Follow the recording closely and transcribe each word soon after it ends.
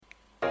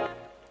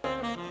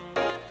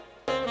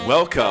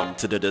Welcome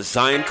to the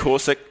Design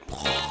Course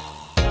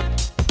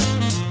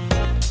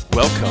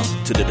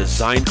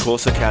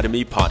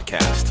Academy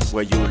podcast,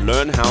 where you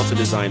learn how to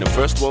design a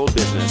first world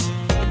business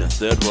in a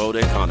third world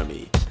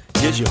economy.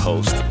 Here's your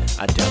host,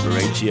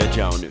 Adabarentia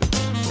Jaunu.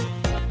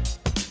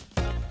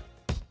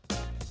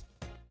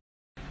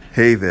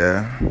 Hey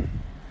there.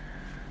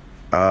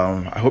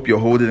 I hope you're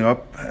holding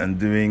up and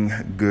doing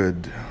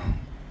good.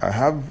 I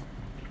have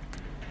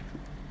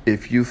a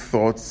few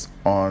thoughts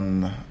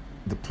on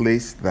the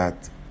place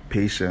that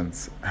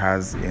patience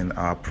has in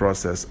our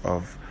process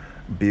of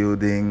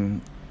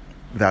building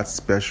that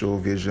special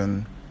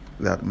vision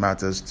that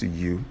matters to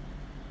you.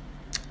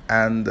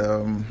 And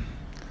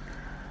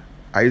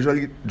I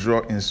usually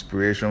draw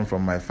inspiration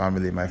from my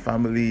family. My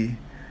family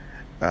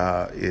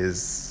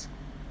is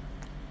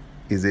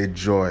a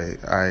joy.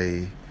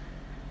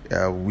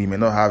 We may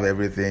not have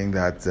everything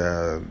that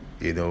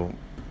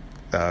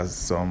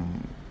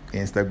some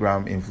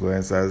Instagram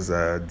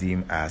influencers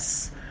deem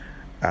as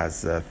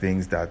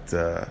things that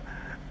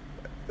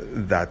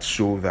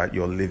show that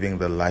you're living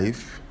the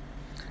life.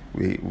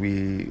 We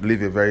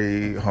live a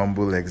very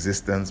humble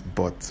existence,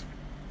 but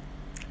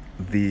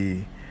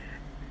the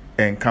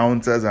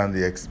encounters and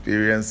the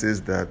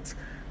experiences that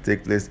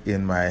take place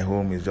in my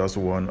home is just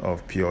one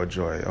of pure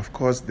joy. Of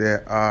course,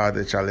 there are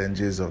the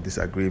challenges of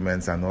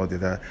disagreements and all the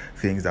other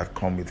things that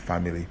come with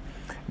family,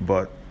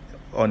 but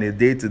on a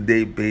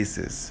day-to-day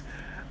basis,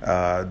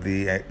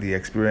 the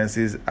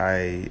experiences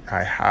I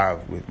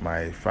have with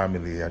my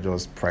family are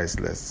just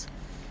priceless.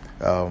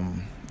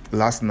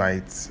 Last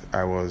night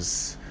I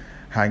was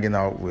hanging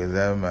out with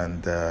them,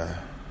 and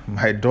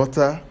my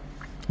daughter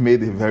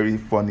made a very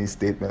funny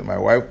statement. My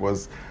wife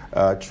was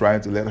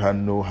trying to let her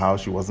know how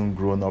she wasn't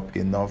grown up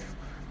enough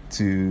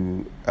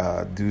to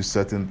do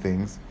certain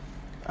things,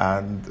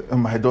 and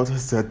my daughter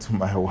said to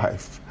my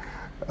wife,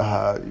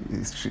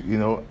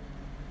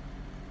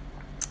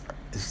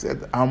 she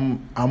said,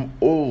 "I'm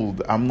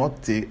old. I'm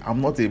not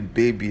a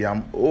baby.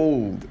 I'm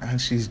old," and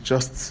she's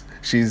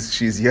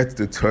yet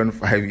to turn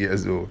 5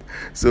 years old.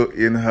 So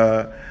in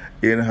her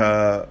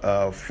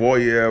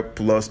 4-year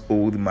plus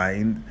old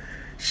mind,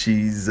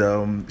 she's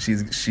old.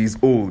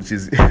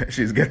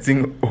 She's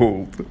getting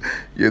old,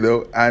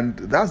 and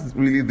that's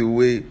really the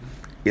way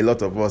a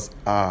lot of us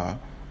are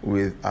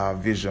with our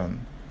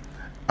vision.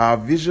 Our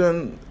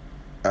vision,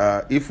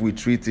 if we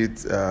treat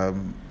it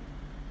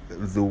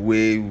the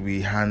way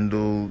we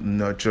handle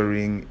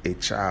nurturing a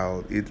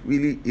child, it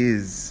really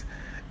is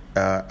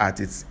at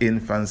its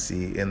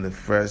infancy in the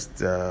first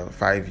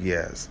 5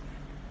 years.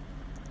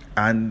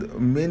 And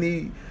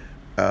many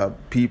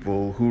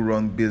people who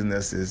run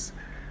businesses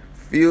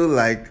feel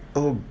like,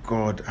 oh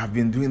God, I've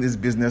been doing this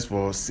business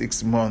for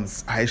 6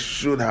 months. I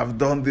should have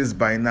done this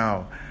by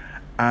now.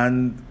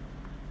 And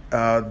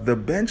the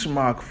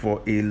benchmark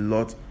for a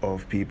lot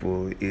of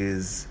people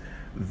is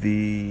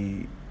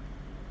the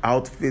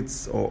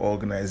outfits or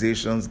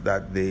organizations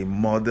that they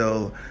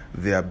model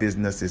their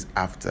businesses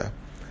after.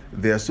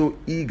 They are so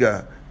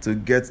eager to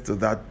get to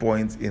that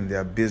point in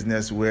their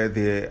business where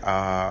they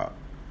are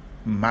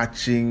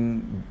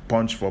matching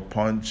punch for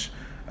punch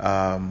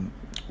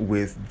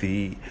with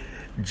the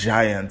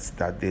giants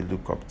that they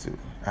look up to.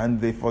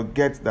 And they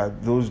forget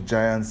that those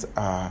giants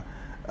are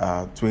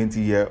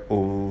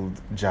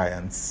 20-year-old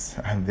giants,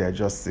 and they're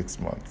just 6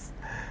 months.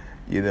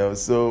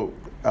 So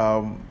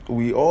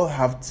we all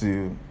have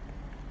to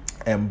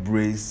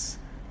embrace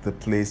the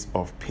place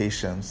of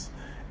patience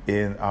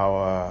in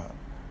our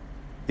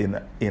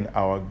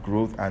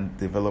growth and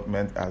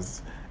development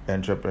as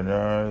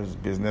entrepreneurs,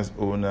 business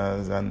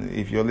owners. And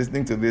if you're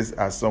listening to this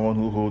as someone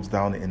who holds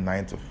down a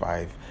 9 to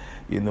 5,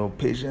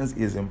 patience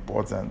is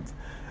important.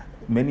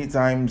 Many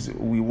times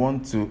we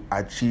want to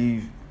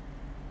achieve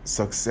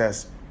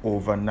success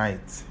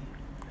overnight.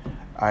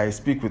 I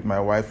speak with my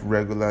wife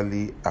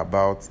regularly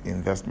about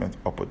investment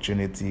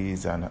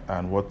opportunities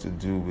and what to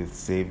do with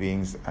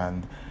savings,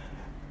 and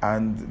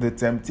the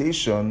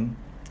temptation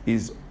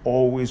is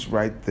always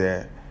right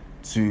there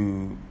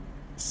to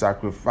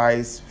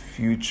sacrifice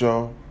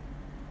future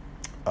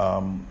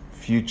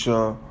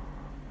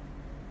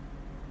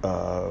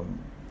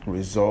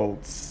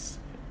results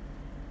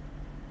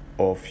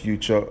or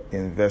future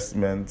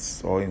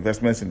investments or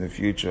investments in the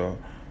future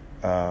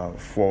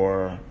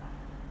for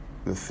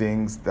the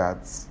things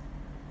that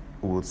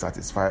will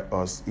satisfy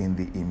us in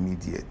the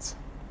immediate.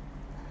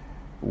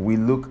 We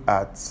look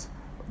at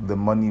the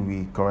money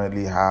we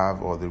currently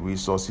have or the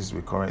resources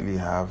we currently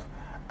have,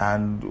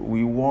 and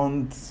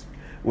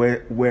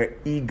we're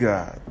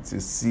eager to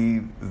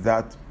see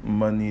that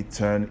money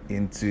turn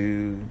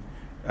into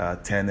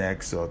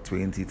 10x or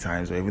 20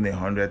 times or even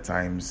 100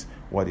 times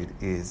what it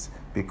is,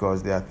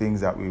 because there are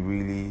things that we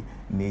really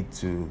need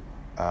to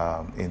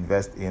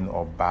invest in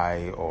or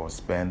buy or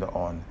spend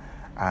on.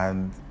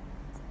 And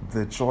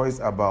the choice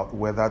about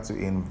whether to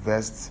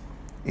invest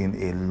in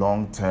a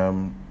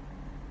long-term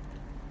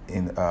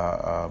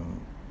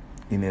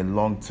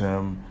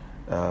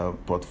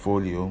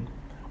portfolio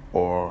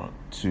or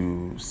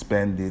to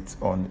spend it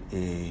on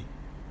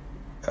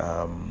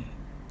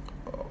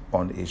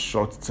on a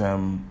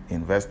short-term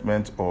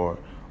investment or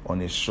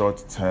on a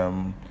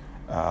short-term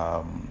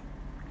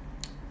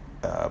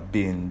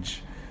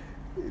binge.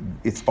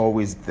 It's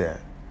always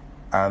there.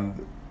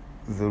 And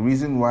the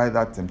reason why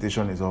that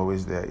temptation is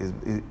always there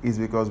is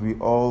because we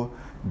all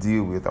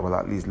deal with, well,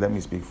 at least let me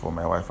speak for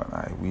my wife and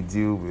I, we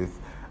deal with,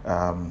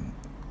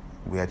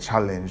 we are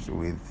challenged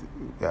with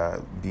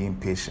being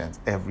patient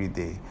every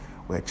day.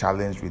 We're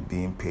challenged with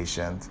being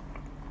patient.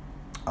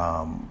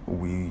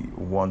 We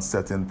want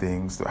certain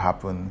things to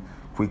happen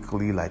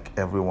quickly like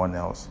everyone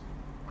else.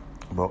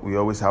 But we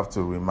always have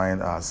to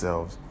remind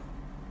ourselves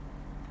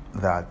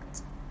that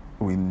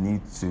we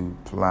need to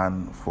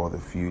plan for the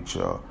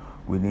future.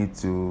 We need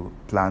to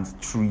plant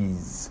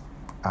trees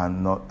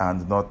and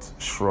not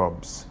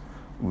shrubs.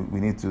 We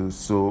need to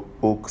sow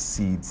oak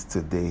seeds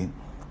today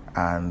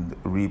and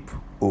reap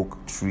oak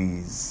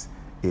trees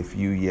a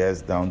few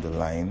years down the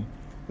line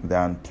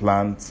than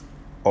plant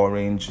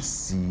orange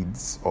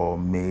seeds or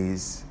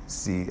maize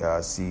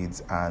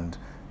seeds and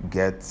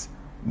get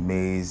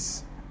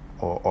maize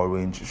or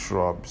orange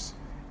shrubs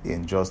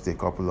in just a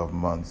couple of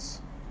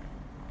months.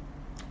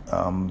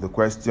 The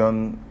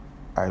question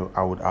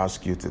I would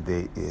ask you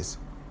today is,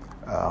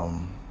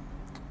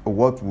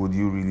 what would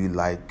you really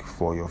like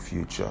for your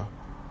future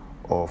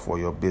or for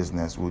your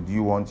business? Would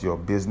you want your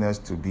business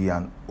to be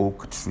an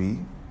oak tree?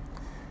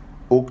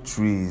 Oak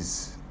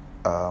trees,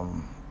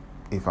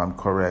 if I'm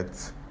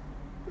correct,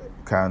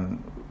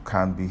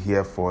 can be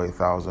here for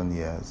 1,000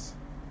 years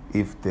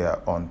if they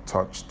are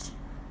untouched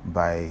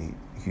by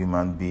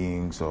human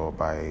beings or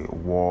by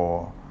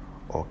war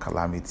or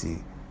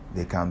calamity.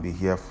 They can be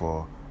here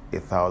for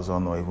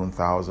 1,000 or even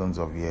thousands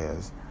of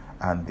years,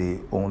 and they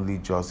only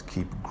just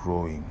keep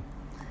growing.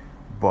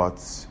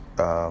 But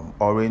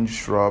orange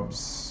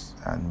shrubs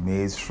and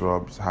maize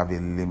shrubs have a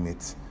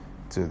limit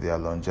to their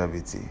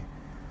longevity.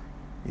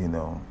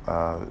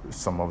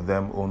 Some of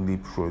them only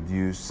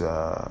produce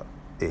a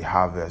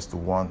harvest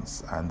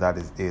once, and that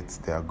is it.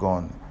 They are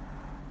gone.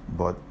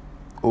 But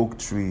oak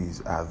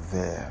trees are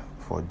there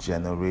for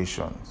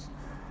generations,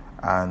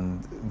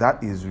 and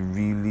that is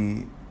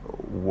really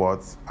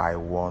what I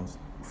want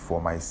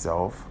for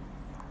myself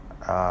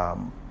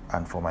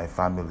and for my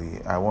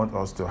family. I want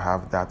us to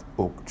have that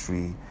oak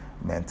tree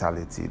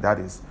mentality. That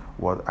is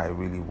what I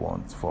really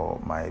want for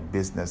my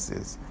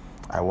businesses.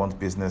 I want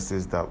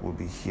businesses that will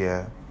be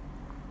here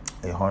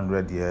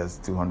 100 years,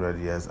 200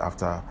 years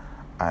after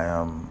I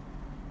am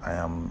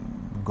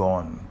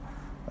gone.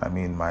 I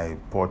mean, my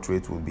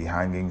portrait will be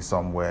hanging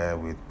somewhere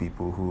with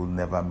people who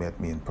never met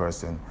me in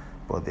person,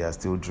 but they are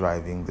still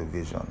driving the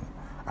vision.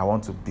 I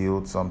want to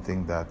build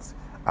something that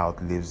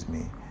outlives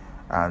me.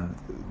 And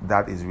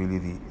that is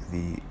really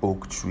the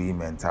oak tree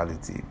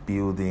mentality,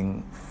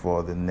 building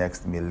for the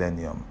next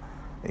millennium,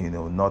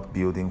 not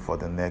building for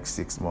the next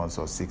 6 months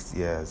or 6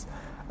 years.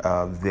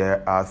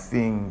 There are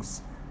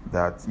things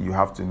that you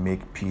have to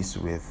make peace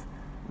with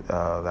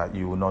that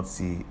you will not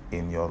see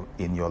in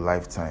your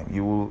lifetime.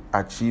 You will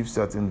achieve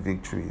certain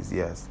victories,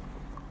 yes.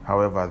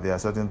 However, there are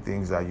certain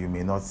things that you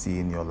may not see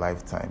in your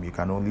lifetime. You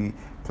can only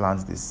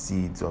plant the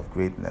seeds of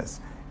greatness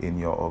in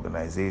your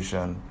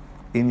organization,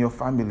 in your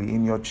family,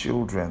 in your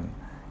children.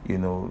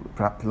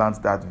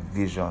 Plant that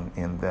vision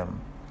in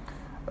them.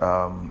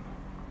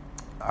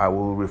 I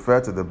will refer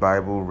to the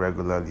Bible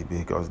regularly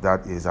because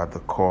that is at the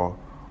core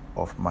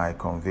of my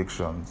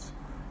convictions.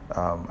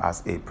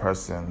 As a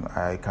person,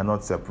 I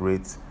cannot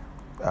separate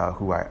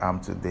who I am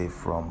today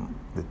from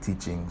the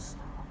teachings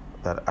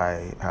that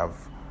I have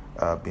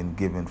been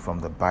given from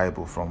the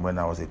Bible from when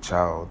I was a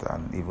child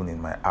and even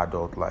in my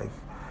adult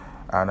life.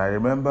 And I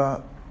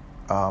remember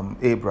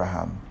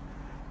Abraham.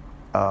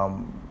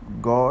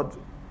 God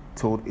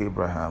told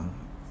Abraham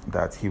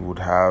that he would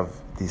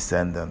have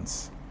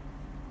descendants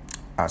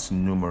as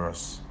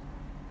numerous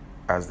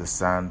as the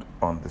sand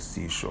on the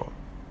seashore.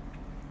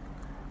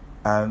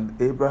 And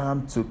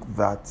Abraham took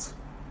that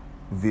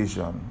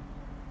vision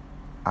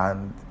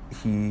and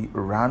he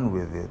ran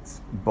with it,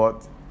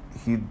 but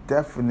he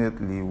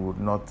definitely would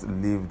not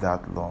live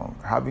that long.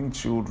 Having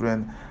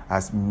children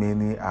as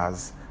many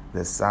as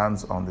the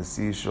sands on the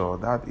seashore,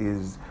 that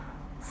is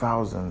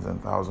thousands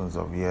and thousands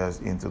of years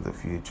into the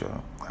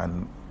future.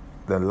 And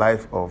the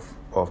life of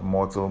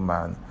mortal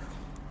man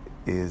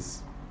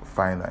is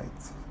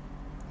finite.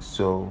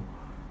 So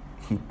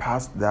he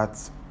passed that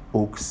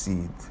oak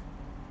seed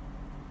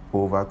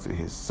over to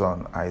his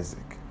son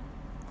Isaac.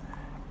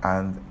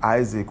 And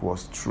Isaac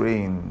was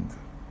trained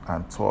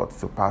and taught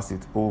to pass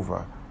it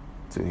over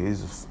to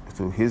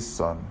his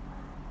son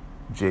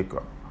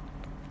Jacob,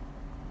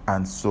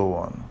 and so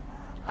on.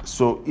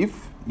 So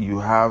if you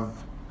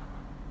have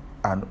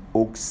an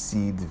oak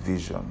seed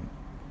vision,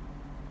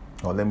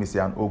 or let me say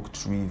an oak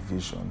tree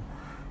vision,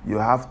 you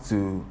have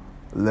to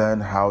learn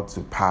how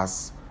to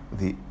pass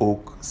the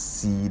oak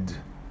seed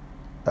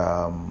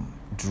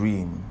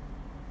dream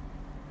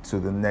to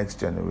the next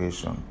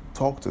generation.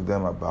 Talk to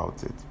them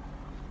about it.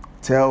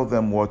 Tell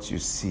them what you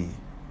see.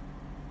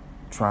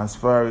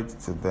 Transfer it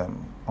to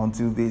them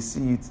until they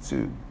see it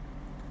too,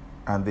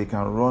 and they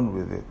can run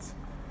with it.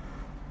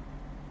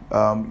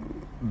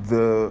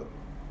 The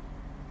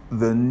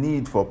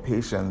need for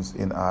patience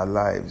in our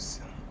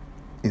lives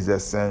is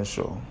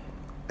essential,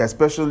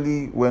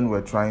 especially when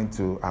we're trying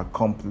to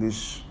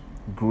accomplish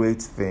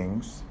great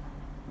things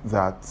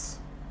that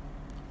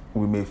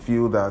we may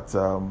feel that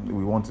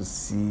we want to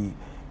see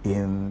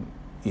in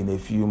a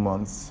few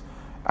months.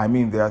 I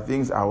mean, there are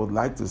things I would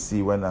like to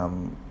see when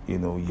I'm,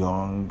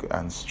 young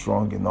and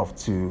strong enough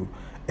to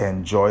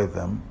enjoy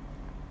them.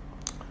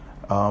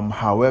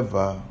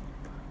 However,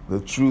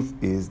 the truth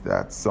is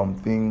that some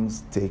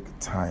things take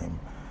time.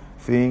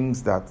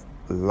 Things that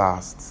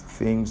last,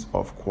 things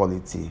of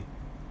quality,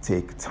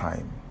 take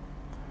time.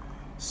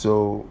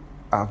 So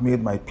I've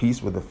made my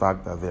peace with the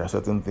fact that there are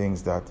certain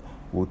things that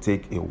will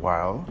take a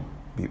while,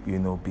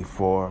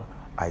 before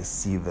I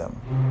see them.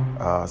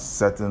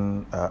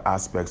 Certain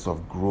aspects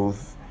of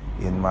growth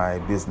in my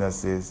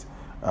businesses,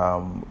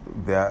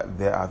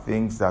 there are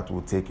things that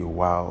will take a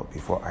while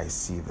before I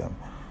see them.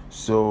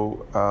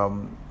 So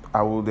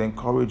I would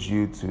encourage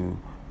you to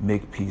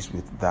make peace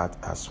with that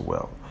as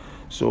well.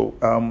 So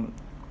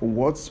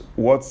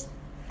what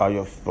are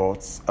your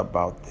thoughts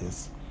about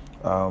this?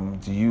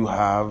 Do you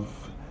have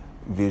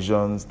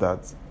visions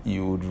that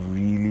you would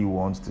really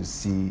want to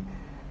see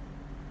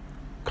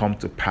come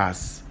to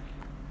pass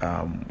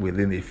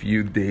within a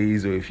few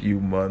days or a few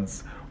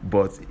months,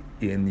 but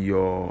in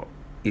your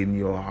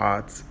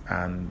heart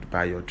and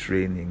by your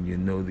training,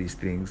 these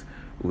things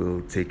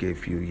will take a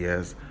few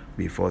years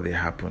before they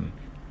happen?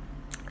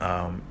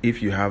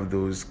 If you have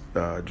those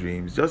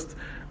dreams, just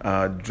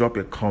drop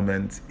a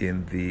comment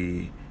in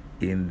the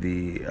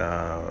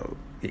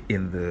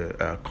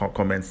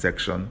comment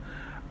section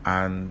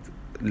and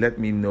let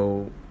me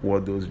know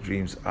what those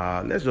dreams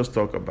are. Let's just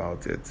talk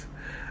about it.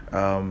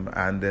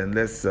 And then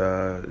let's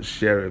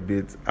share a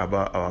bit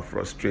about our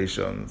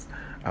frustrations,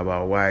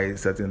 about why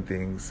certain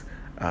things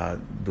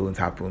don't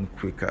happen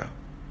quicker.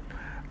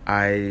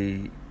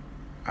 I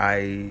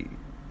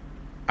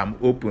am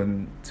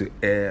open to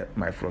air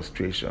my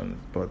frustrations,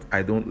 but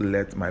I don't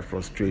let my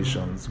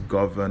frustrations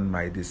govern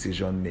my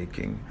decision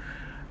making.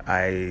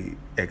 I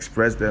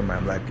express them.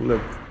 I'm like,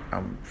 look,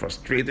 I'm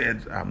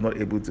frustrated. I'm not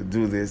able to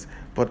do this,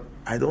 but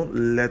I don't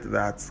let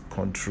that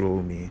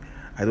control me.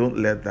 I don't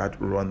let that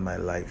run my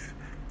life.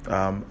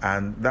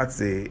 And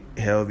that's a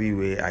healthy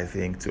way, I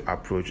think, to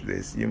approach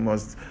this. You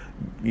must,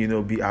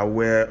 be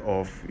aware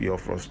of your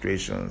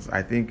frustrations.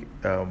 I think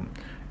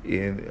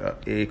in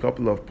a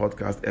couple of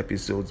podcast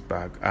episodes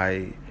back,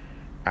 I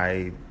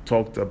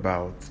talked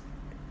about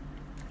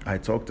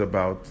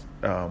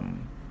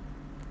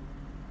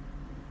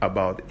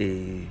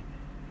a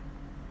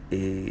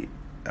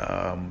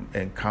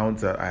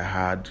encounter I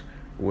had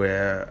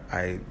where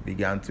I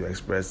began to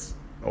express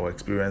or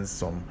experience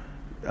some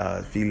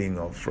feeling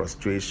of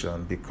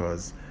frustration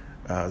because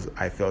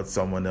I felt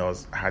someone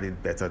else had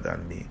it better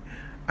than me.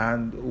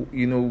 And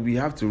we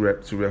have to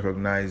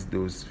recognize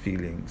those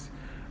feelings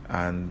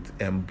and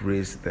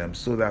embrace them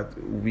so that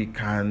we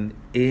can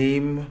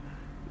aim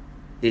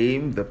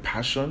the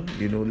passion.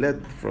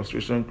 Let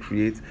frustration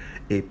create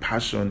a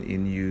passion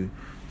in you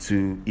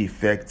to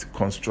effect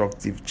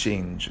constructive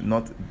change,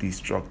 not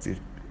destructive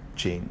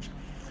change.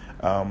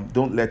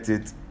 Don't let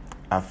it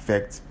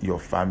affect your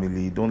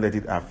family. Don't let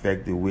it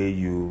affect the way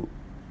you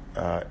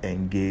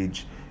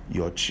engage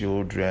your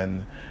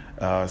children.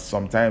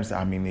 Sometimes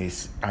I'm in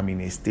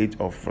a state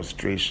of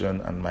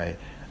frustration,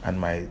 and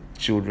my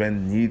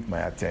children need my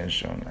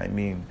attention. I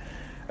mean,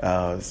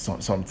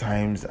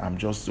 sometimes I'm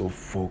just so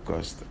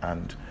focused,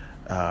 and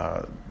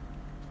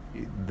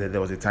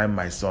there was a time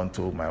my son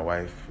told my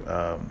wife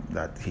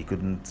that he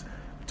couldn't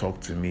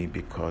talk to me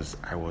because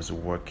I was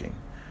working,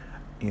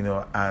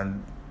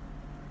 and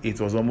it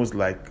was almost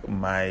like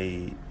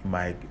my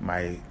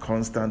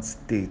constant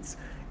state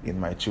in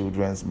my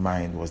children's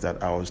mind was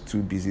that I was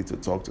too busy to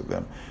talk to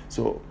them.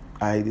 So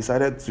I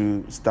decided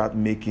to start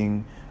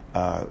making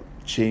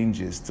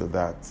changes to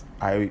that.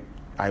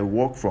 I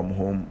work from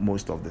home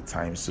most of the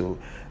time, so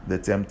the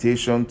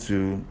temptation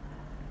to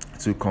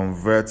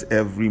convert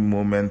every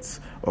moment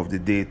of the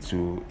day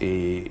to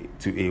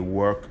a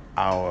work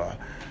hour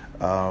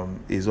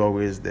is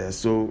always there.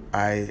 So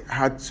I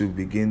had to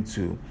begin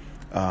to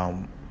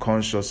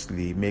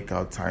consciously make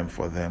out time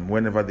for them.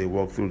 Whenever they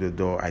walk through the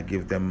door, I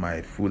give them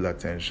my full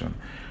attention.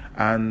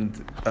 And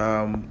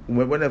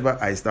whenever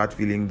I start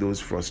feeling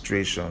those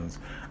frustrations,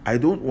 I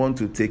don't want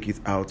to take it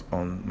out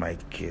on my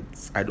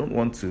kids. I don't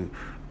want to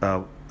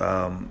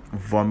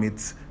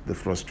vomit the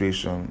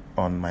frustration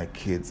on my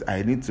kids.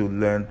 I need to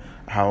learn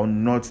how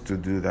not to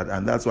do that.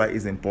 And that's why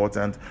it's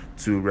important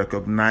to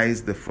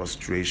recognize the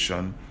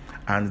frustration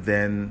and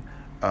then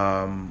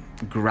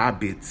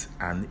grab it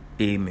and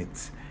aim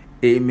it.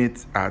 Aim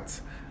it at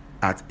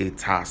a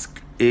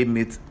task. Aim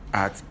it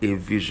at a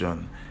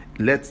vision.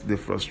 Let the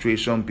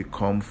frustration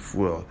become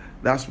fuel.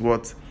 That's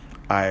what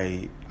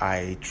I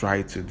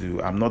try to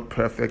do. I'm not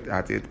perfect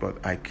at it,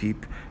 but I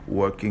keep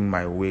working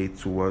my way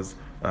towards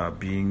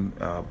being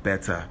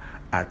better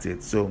at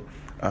it. So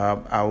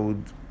I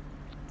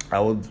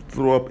would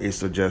throw up a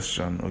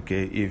suggestion.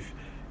 Okay, if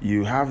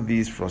you have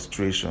these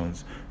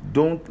frustrations.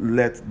 Don't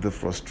let the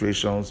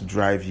frustrations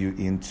drive you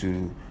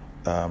into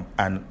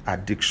an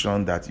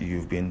addiction that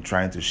you've been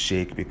trying to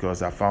shake,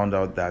 because I found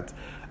out that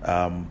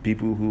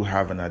people who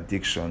have an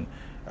addiction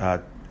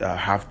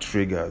have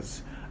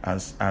triggers,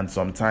 and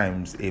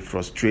sometimes a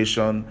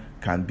frustration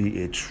can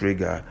be a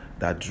trigger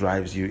that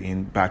drives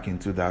you back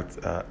into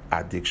that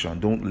addiction.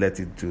 Don't let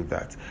it do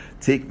that.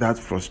 Take that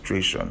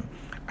frustration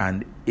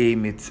and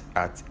aim it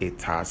at a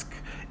task,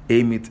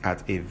 aim it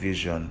at a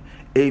vision,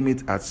 aim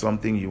it at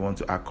something you want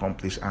to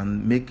accomplish,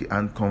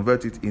 and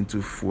convert it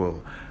into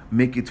fuel.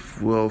 Make it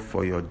fuel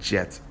for your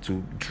jet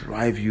to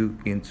drive you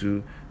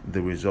into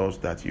the results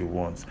that you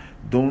want.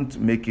 Don't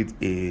make it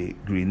a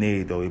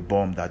grenade or a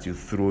bomb that you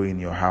throw in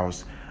your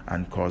house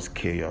and cause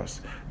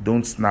chaos.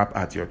 Don't snap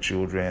at your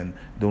children.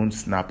 Don't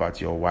snap at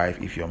your wife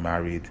if you're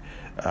married.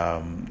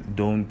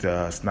 Don't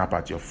snap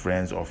at your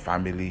friends or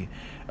family.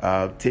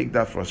 Take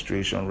that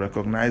frustration,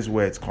 recognize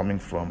where it's coming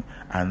from,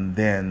 and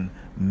then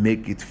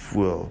make it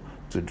fuel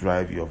to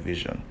drive your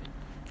vision.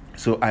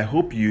 So I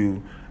hope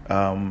you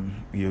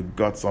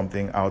got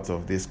something out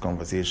of this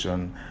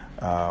conversation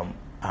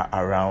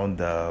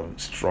around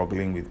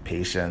struggling with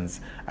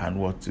patience and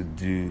what to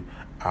do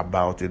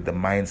about it, the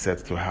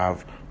mindset to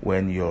have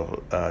when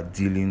you're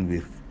dealing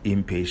with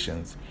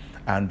impatience,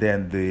 and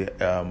then the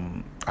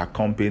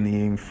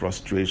accompanying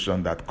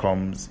frustration that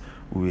comes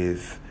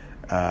with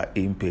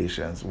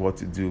impatience, what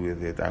to do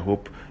with it. I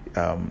hope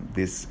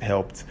this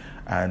helped,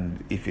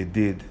 and if it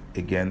did,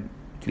 again,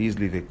 please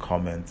leave a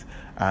comment.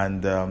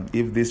 And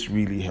if this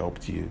really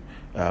helped you,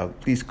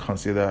 please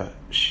consider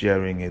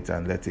sharing it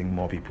and letting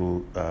more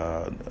people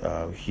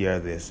hear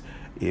this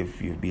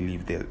if you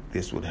believe that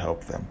this would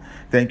help them.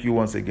 Thank you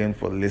once again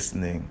for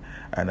listening,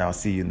 and I'll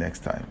see you next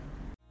time.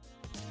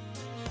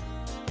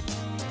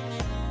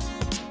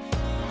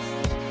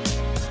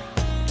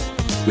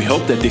 We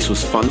hope that this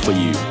was fun for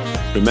you.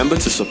 Remember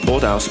to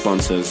support our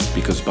sponsors,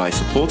 because by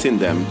supporting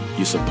them,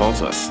 you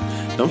support us.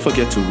 Don't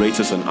forget to rate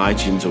us on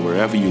iTunes or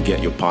wherever you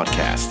get your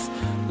podcasts.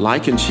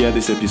 Like and share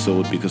this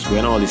episode, because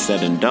when all is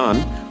said and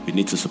done, we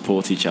need to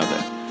support each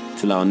other.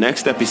 Till our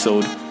next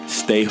episode,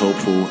 stay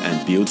hopeful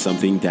and build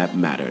something that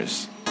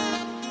matters.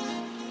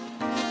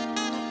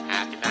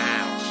 Happy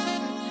Mouse.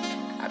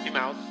 Happy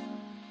Mouse.